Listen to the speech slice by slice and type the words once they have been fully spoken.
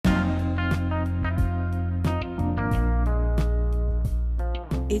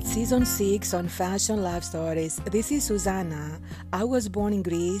It's season 6 on Fashion Life Stories. This is Susanna. I was born in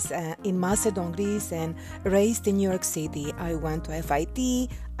Greece, in Macedon, Greece, and raised in New York City. I went to FIT,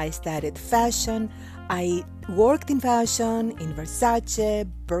 I studied fashion, I worked in fashion, in Versace,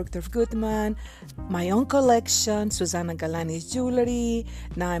 Bergdorf Goodman, my own collection, Susanna Galani's jewelry.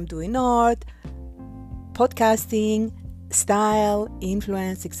 Now I'm doing art, podcasting, style,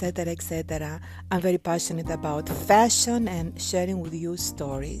 influence, etc., etc. I'm very passionate about fashion and sharing with you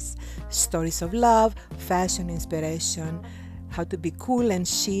stories of love, fashion, inspiration, how to be cool and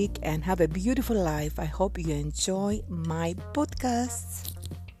chic and have a beautiful life. I hope you enjoy my podcasts.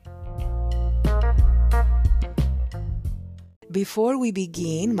 Before we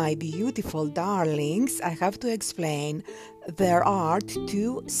begin, my beautiful darlings, I have to explain there are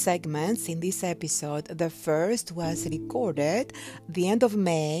 2 segments in this episode. The first was recorded the end of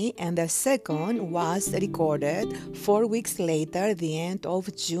May, and the second was recorded 4 weeks later, the end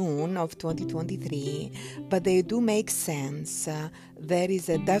of June of 2023. But they do make sense. There is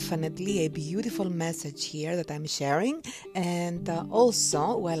definitely a beautiful message here that I'm sharing. And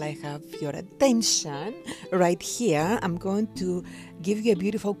also, while I have your attention right here, I'm going to give you a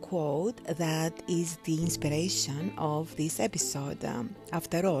beautiful quote that is the inspiration of this episode.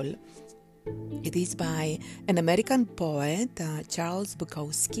 After all, it is by an American poet, Charles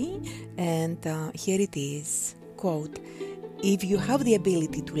Bukowski, and here it is, quote, "If you have the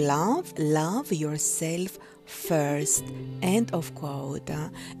ability to love yourself first," end of quote.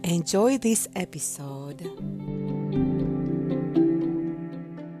 Enjoy this episode.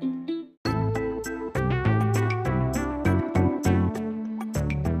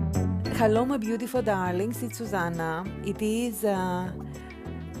 Hello, my beautiful darlings, it's Susanna. It is a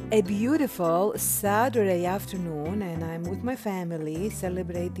beautiful Saturday afternoon, and I'm with my family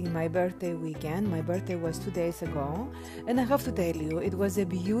celebrating my birthday weekend. My birthday was 2 days ago, and I have to tell you, it was a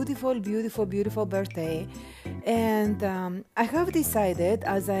beautiful, beautiful, beautiful birthday. And I have decided,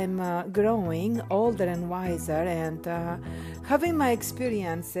 as I'm growing older and wiser and having my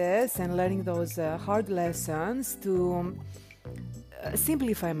experiences and learning those hard lessons, to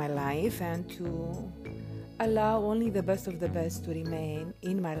simplify my life and to allow only the best of the best to remain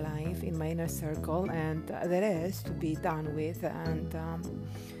in my life, in my inner circle, and the rest to be done with, and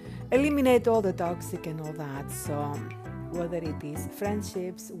eliminate all the toxic and all that. So whether it is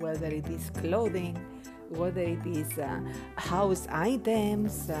friendships, whether it is clothing, whether it is house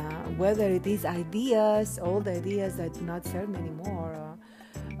items, whether it is ideas, all the ideas that do not serve me anymore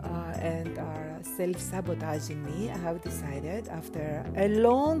and are self-sabotaging me, I have decided, after a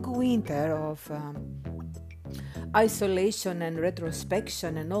long winter of isolation and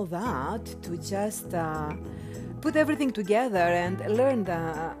retrospection and all that, to just put everything together and learn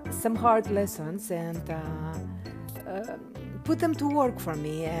some hard lessons and put them to work for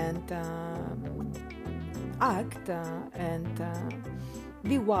me and act and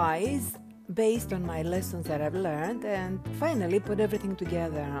be wise based on my lessons that I've learned, and finally put everything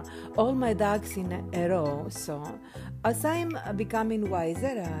together, all my ducks in a row. So as I'm becoming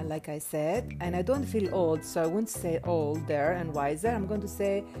wiser, like I said, and I don't feel old, so I won't say older and wiser, I'm going to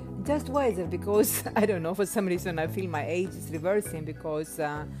say just wiser, because I don't know, for some reason I feel my age is reversing, because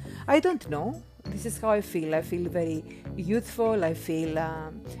I don't know. This is how I feel. I feel very youthful, I feel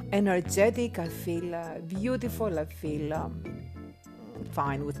energetic, I feel beautiful, I feel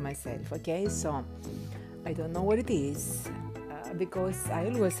fine with myself. Okay, so I don't know what it is, because I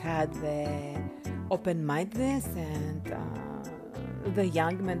always had the open-mindedness and the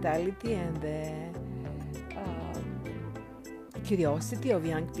young mentality and the curiosity of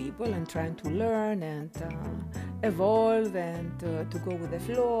young people, and trying to learn and evolve and to go with the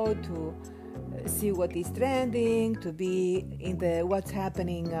flow, to see what is trending, to be in the what's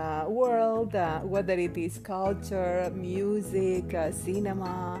happening world, whether it is culture, music,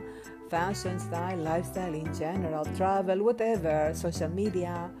 cinema, fashion, style, lifestyle in general, travel, whatever, social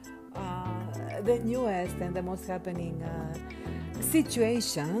media, the newest and the most happening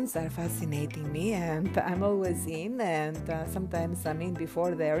situations are fascinating me, and I'm always in, and sometimes I'm in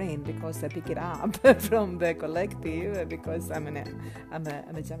before they're in, because I pick it up from the collective, because I'm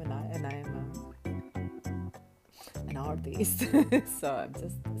a Gemini, and I'm an artist. So I'm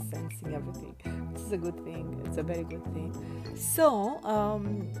just sensing everything, which is a good thing. It's a very good thing. So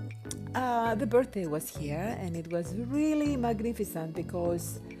the birthday was here, and it was really magnificent,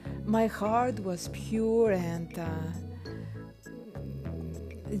 because my heart was pure and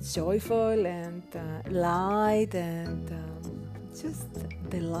joyful and light, and just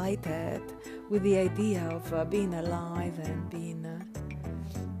delighted with the idea of being alive and being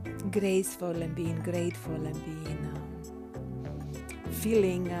graceful and being grateful and being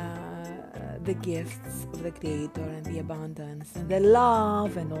feeling the gifts of the Creator and the abundance and the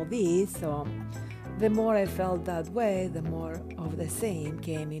love and all this. So the more I felt that way, the more of the same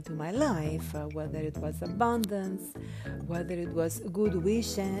came into my life, whether it was abundance, whether it was good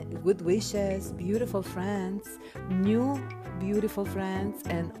wishes, beautiful friends, new beautiful friends,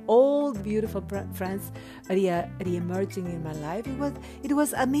 and old beautiful friends re-emerging in my life. It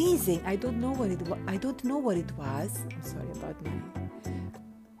was amazing. I don't know what it was. I'm sorry about my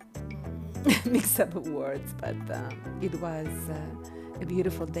mix up of words, but it was a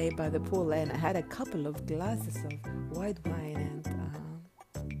beautiful day by the pool, and I had a couple of glasses of white wine, and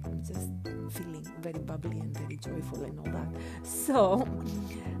I'm just feeling very bubbly and very joyful and all that. So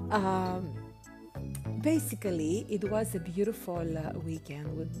basically it was a beautiful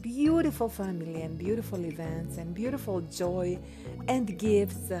weekend with beautiful family and beautiful events and beautiful joy and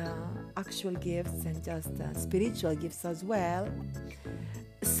gifts, actual gifts and just spiritual gifts as well.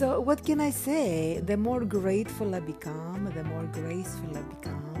 So what can I say? The more grateful I become, the more graceful I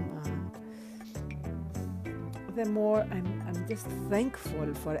become, the more I'm just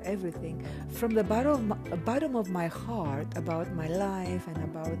thankful for everything from the bottom of my heart about my life and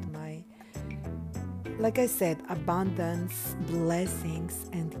about my, like I said, abundance, blessings,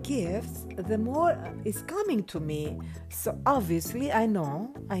 and gifts. The more is coming to me. So obviously I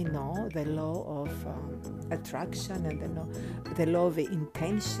know the law of attraction and the law of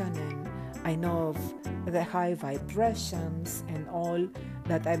intention, and I know of the high vibrations and all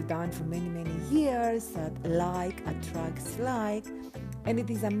that I've done for many, many years, that like attracts like. And it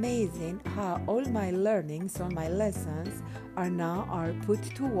is amazing how all my learnings, all my lessons are put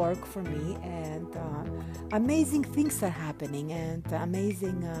to work for me, and amazing things are happening, and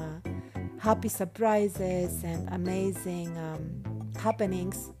amazing happy surprises and amazing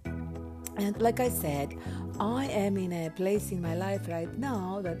happenings. And like I said, I am in a place in my life right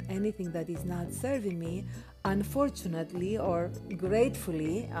now that anything that is not serving me, unfortunately or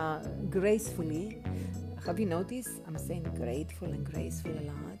gratefully, gracefully, have you noticed? I'm saying grateful and graceful a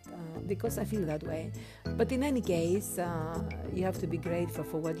lot because I feel that way. But in any case, you have to be grateful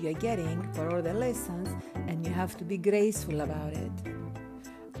for what you're getting, for all the lessons, and you have to be graceful about it,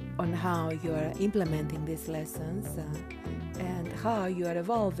 on how you are implementing these lessons and how you are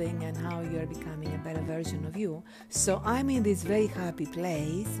evolving and how you are becoming a better version of you. So I'm in this very happy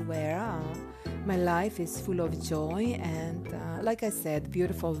place where my life is full of joy and, like I said,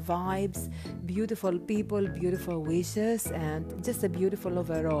 beautiful vibes, beautiful people, beautiful wishes, and just a beautiful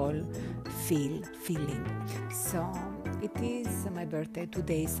overall feeling. So it is my birthday 2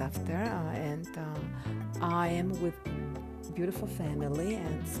 days after, and I am with beautiful family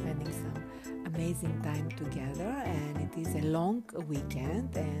and spending some amazing time together, and it is a long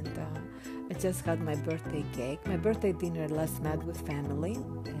weekend, and I just had my birthday cake, my birthday dinner last night with family,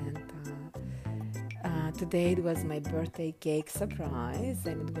 and today it was my birthday cake surprise,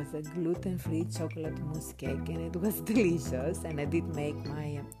 and it was a gluten-free chocolate mousse cake, and it was delicious, and I did make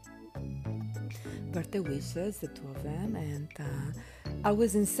my birthday wishes, the two of them, and I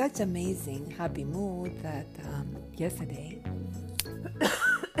was in such amazing happy mood that yesterday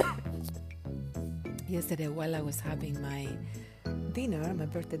while I was having my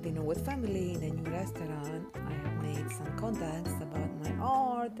birthday dinner with family in a new restaurant, I have made some contacts about my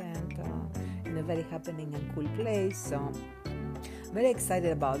art, and in a very happening and cool place. So I'm very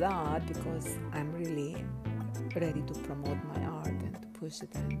excited about that because I'm really ready to promote my art and to push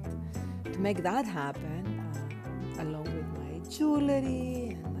it and to make that happen, along with my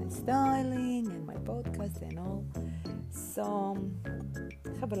jewelry and my styling and my podcast and all. So I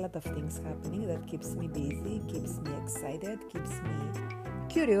have a lot of things happening that keeps me busy, keeps me excited, keeps me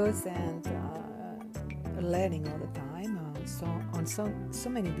curious and learning all the time. So on so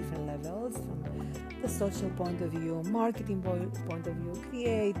many different levels, from the social point of view, marketing point of view,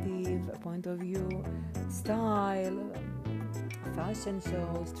 creative point of view, style, fashion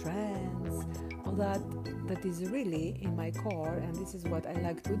shows, trends, all that is really in my core, and this is what I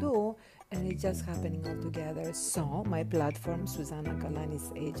like to do, and it's just happening all together. So my platform, Susanna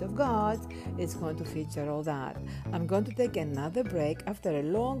Kalani's Age of Gods, is going to feature all that. I'm going to take another break after a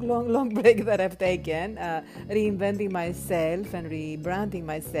long break that I've taken, reinventing myself and rebranding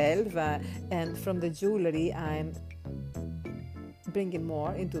myself, and from the jewelry I'm bringing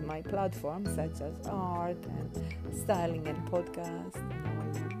more into my platform, such as art and styling and podcast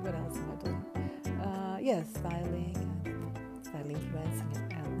and what else am I doing? Styling and style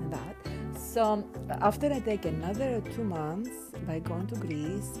influencing and that. So after I take another 2 months by going to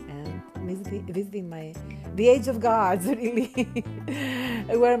Greece and visiting the age of gods, really,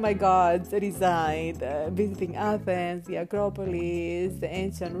 where my gods reside, visiting Athens, the Acropolis, the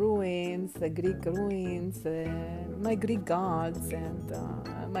ancient ruins, the Greek ruins, my Greek gods, and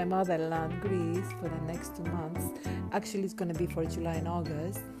my motherland, Greece, for the next 2 months. Actually, it's going to be for July and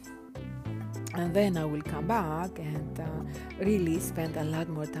August. And then I will come back and really spend a lot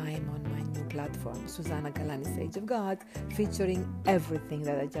more time on my new platform, Susanna Galani's Age of God, featuring everything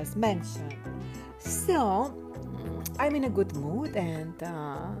that I just mentioned. So, I'm in a good mood, and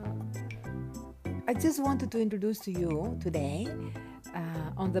I just wanted to introduce to you today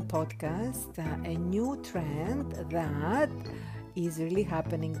on the podcast a new trend that is really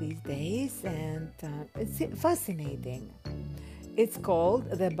happening these days, and it's fascinating. It's called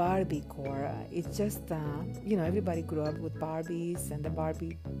the Barbie core. It's just, everybody grew up with Barbies and the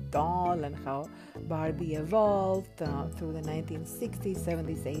Barbie doll, and how Barbie evolved through the 1960s,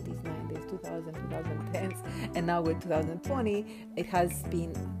 70s, 80s, 90s, 2000s, 2010s, and now we're 2020. It has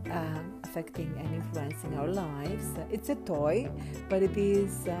been affecting and influencing our lives. It's a toy, but it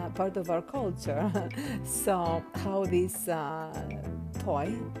is part of our culture. So how this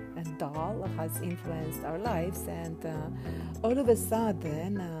toy and doll has influenced our lives, and all of a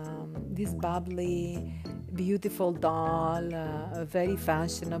sudden this bubbly, beautiful doll, very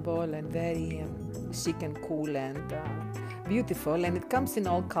fashionable and very chic and cool and beautiful, and it comes in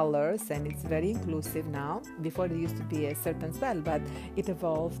all colors, and it's very inclusive now. Before it used to be a certain style, but it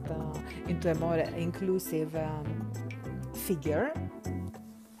evolved into a more inclusive figure.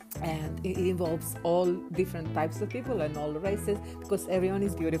 And it involves all different types of people and all races, because everyone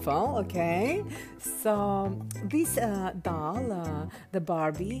is beautiful, okay? So this doll, the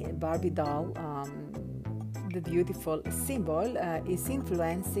Barbie doll, the beautiful symbol, is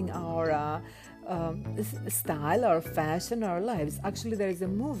influencing our style, our fashion, our lives. Actually, there is a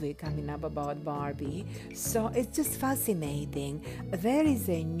movie coming up about Barbie, so it's just fascinating. There is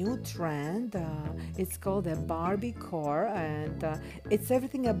a new trend, it's called the Barbie core, and it's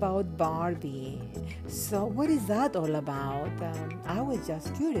everything about Barbie. So what is that all about? I was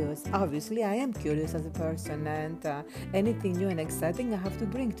just curious. Obviously, I am curious as a person, and anything new and exciting I have to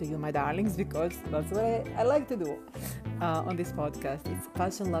bring to you, my darlings, because that's what I like to do on this podcast. It's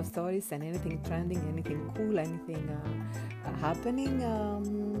fashion, love stories, and anything trending, anything cool, anything happening.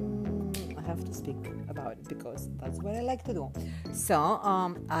 I have to speak about it because that's what I like to do. So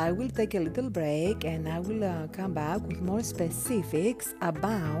I will take a little break, and I will come back with more specifics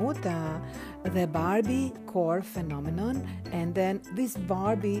about the Barbie core phenomenon, and then this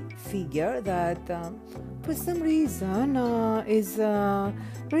Barbie figure that for some reason is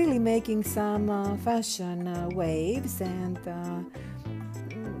really making some fashion waves, and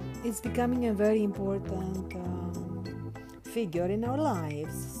it's becoming a very important figure in our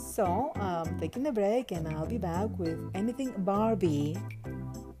lives. So I'm taking a break, and I'll be back with anything Barbie.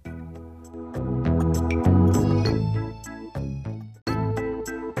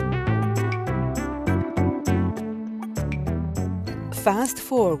 Fast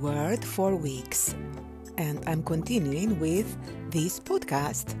forward 4 weeks, and I'm continuing with this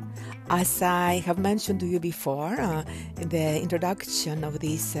podcast. As I have mentioned to you before in the introduction of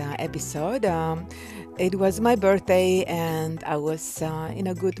this episode, it was my birthday, and I was in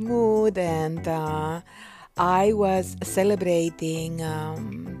a good mood, and I was celebrating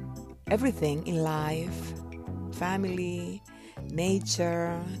everything in life: family,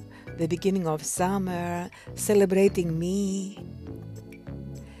 nature, the beginning of summer, celebrating me,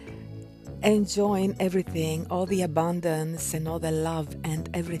 enjoying everything, all the abundance and all the love and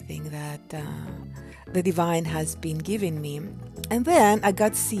everything that the divine has been giving me. And then I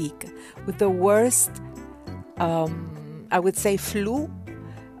got sick with the worst, I would say, flu,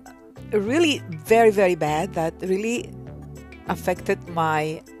 really very, very bad, that really affected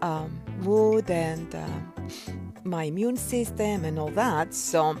my mood and my immune system and all that.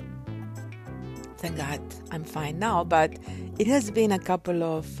 So thank God I'm fine now, but it has been a couple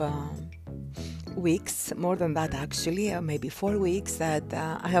of weeks, more than that actually, maybe 4 weeks, that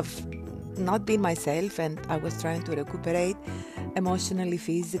I have not been myself, and I was trying to recuperate emotionally,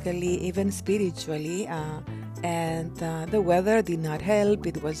 physically, even spiritually, and the weather did not help.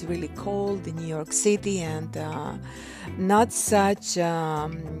 It was really cold in New York City, and not such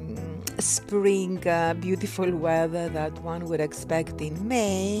spring beautiful weather that one would expect in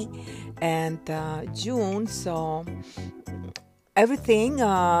May and June. So everything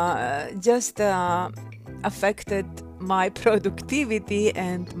just affected my productivity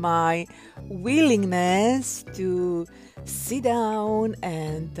and my willingness to sit down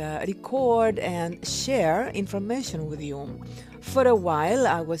and record and share information with you. For a while,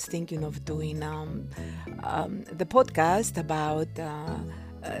 I was thinking of doing the podcast about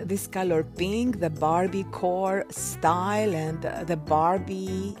this color pink, the Barbie core style, and the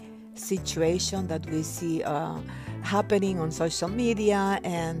Barbie situation that we see happening on social media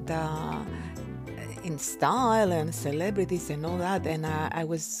and in style and celebrities and all that. And I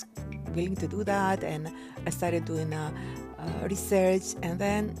was willing to do that, and I started doing research, and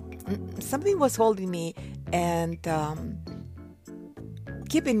then something was holding me and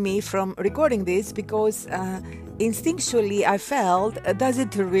keeping me from recording this, because instinctually I felt, does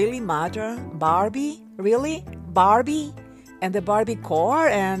it really matter? Barbie? Really? Barbie? And the Barbie core,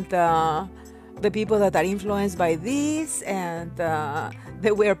 and the people that are influenced by this, and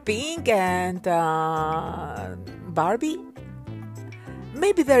they wear pink, and Barbie?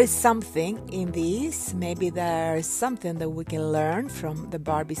 Maybe there is something in this, maybe there is something that we can learn from the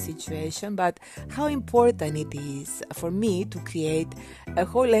Barbie situation, but how important it is for me to create a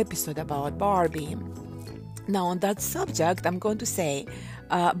whole episode about Barbie. Now, on that subject, I'm going to say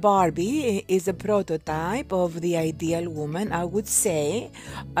Barbie is a prototype of the ideal woman, I would say,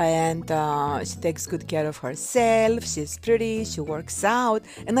 and she takes good care of herself, she's pretty, she works out,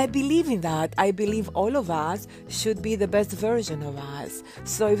 and I believe in that. I believe all of us should be the best version of us.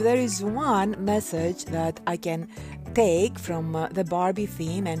 So if there is one message that I can take from the Barbie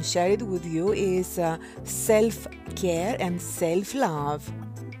theme and share it with you, is self-care and self-love.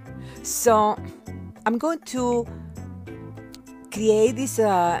 So I'm going to create this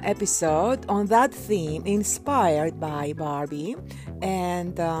episode on that theme, inspired by Barbie.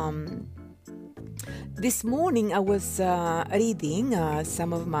 And this morning I was reading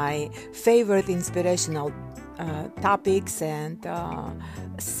some of my favorite inspirational topics and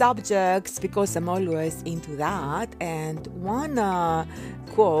subjects, because I'm always into that. And one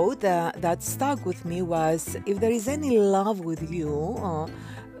quote that stuck with me was, if there is any love with you,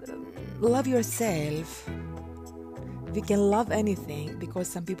 love yourself. We can love anything, because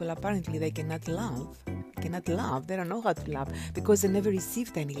some people apparently they cannot love. They don't know how to love because they never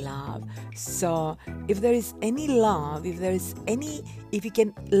received any love. So if there is any love, if you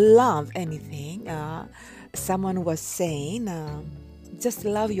can love anything, someone was saying, just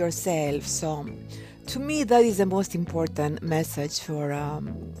love yourself. So to me, that is the most important message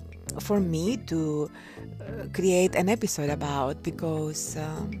for me to create an episode about, because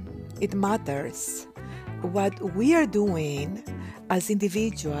it matters. What we are doing as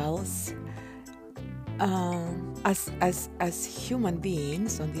individuals, as human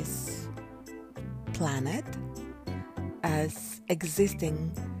beings on this planet, as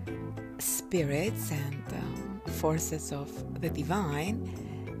existing spirits and forces of the divine,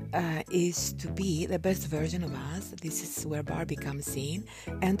 is to be the best version of us. This is where Barbie comes in,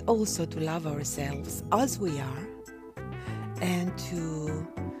 and also to love ourselves as we are, and to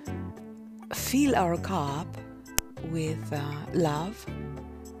fill our cup with love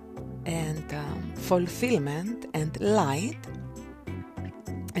and fulfillment and light.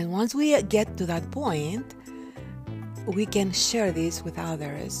 And once we get to that point, we can share this with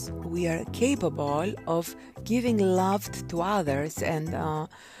others. We are capable of giving love to others and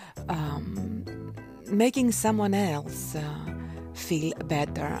making someone else feel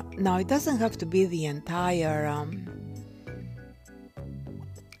better. Now, it doesn't have to be the entire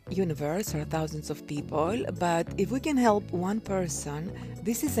universe or thousands of people, but if we can help one person,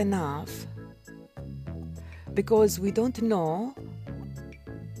 this is enough, because we don't know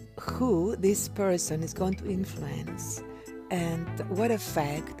who this person is going to influence and what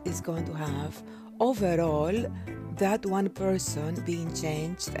effect is going to have overall, that one person being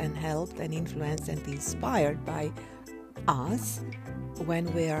changed and helped and influenced and inspired by us when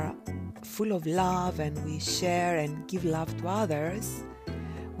we are full of love and we share and give love to others.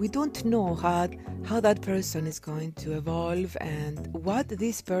 We don't know how that person is going to evolve and what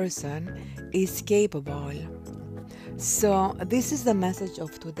this person is capable. So this is the message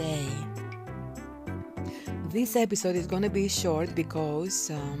of today. This episode is going to be short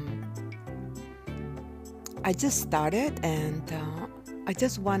because I just started, and I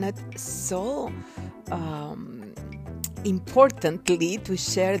just wanted so importantly to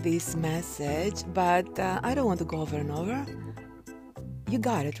share this message, but I don't want to go over and over. You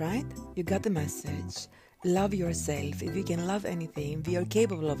got it, right? You got the message. Love yourself. If you can love anything, we are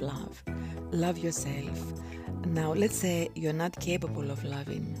capable of love. Love yourself. Now, let's say you're not capable of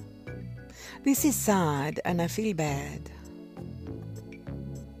loving. This is sad and I feel bad.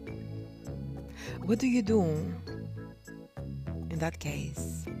 What do you do in that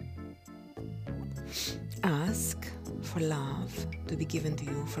case? Ask for love to be given to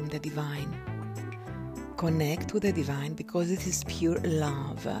you from the divine. connect with the divine, because it is pure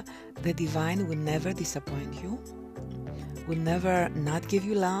love. The divine will never disappoint you, will never not give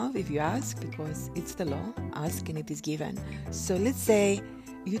you love if you ask, because it's the law. Ask and it is given. So let's say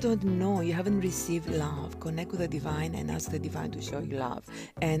you don't know, you haven't received love. Connect with the divine and ask the divine to show you love,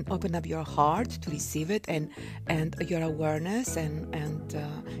 and open up your heart to receive it, and your awareness, and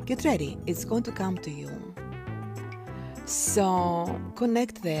get ready. It's going to come to you. So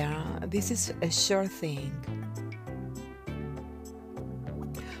connect there. This is a sure thing.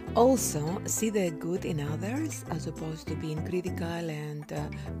 Also, see the good in others as opposed to being critical and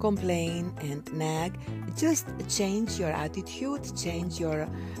complain and nag. Just change your attitude, change your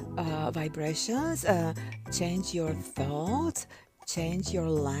vibrations, change your thoughts, change your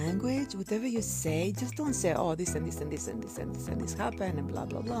language. Whatever you say, just don't say, oh, this and this and this and this and this and this happened and blah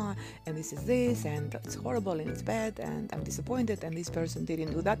blah blah, and this is this and it's horrible and it's bad and I'm disappointed and this person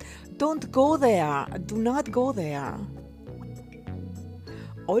didn't do that. Don't go there. Do not go there.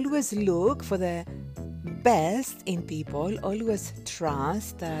 Always look for the best in people. Always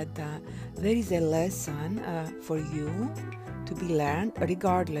trust that there is a lesson for you to be learned,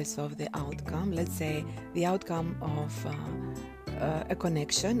 regardless of the outcome. Let's say the outcome of a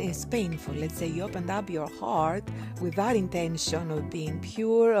connection is painful. Let's say you opened up your heart with that intention of being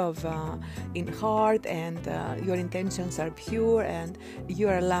pure, of in heart, and your intentions are pure, and you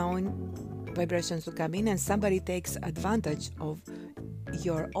are allowing vibrations to come in, and somebody takes advantage of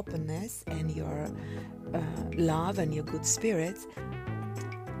your openness and your love and your good spirits.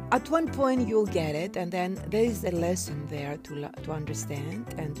 At one point you'll get it, and then there is a lesson there to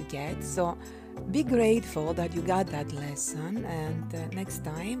understand and to get. So be grateful that you got that lesson, and next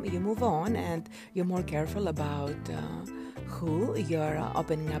time you move on and you're more careful about who you're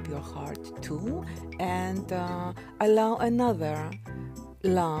opening up your heart to, and allow another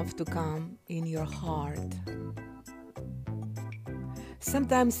love to come in your heart.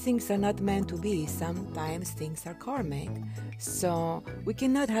 Sometimes things are not meant to be. Sometimes things are karmic. So we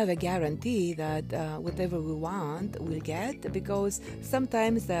cannot have a guarantee that whatever we want we'll get, because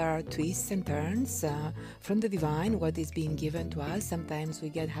sometimes there are twists and turns from the divine, what is being given to us. Sometimes we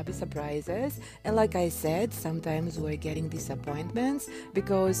get happy surprises, and like I said, sometimes we're getting disappointments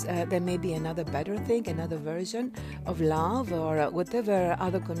because there may be another better thing, another version of love, or whatever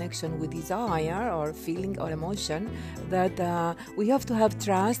other connection we desire, or feeling or emotion, that we have to have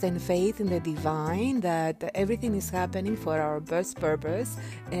trust and faith in the divine, that everything is happening for our best purpose.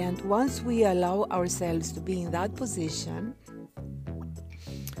 And once we allow ourselves to be in that position,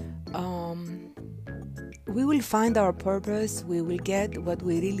 we will find our purpose. We will get what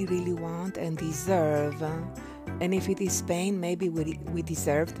we really, really want and deserve. And if it is pain, maybe we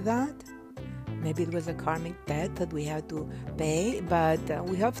deserved that. Maybe it was a karmic debt that we had to pay, but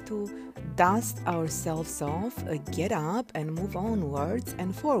we have to dust ourselves off, get up and move onwards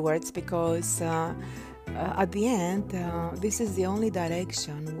and forwards, because at the end, this is the only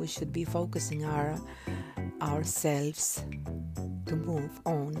direction we should be focusing ourselves to move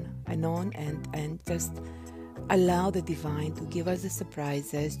on and just allow the divine to give us the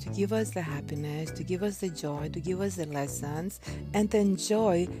surprises, to give us the happiness, to give us the joy, to give us the lessons, and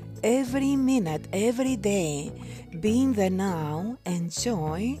enjoy every minute, every day, being there now.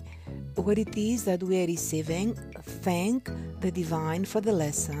 Enjoy what it is that we are receiving. Thank the divine for the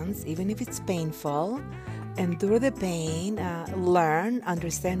lessons, even if it's painful. Endure the pain, learn,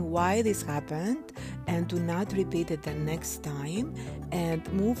 understand why this happened, and do not repeat it the next time, and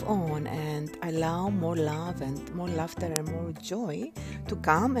move on and allow more love and more laughter and more joy to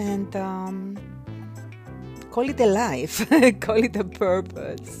come, and call it a life, call it a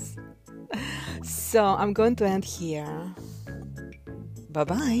purpose. So I'm going to end here.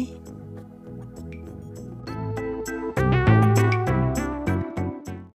 Bye-bye.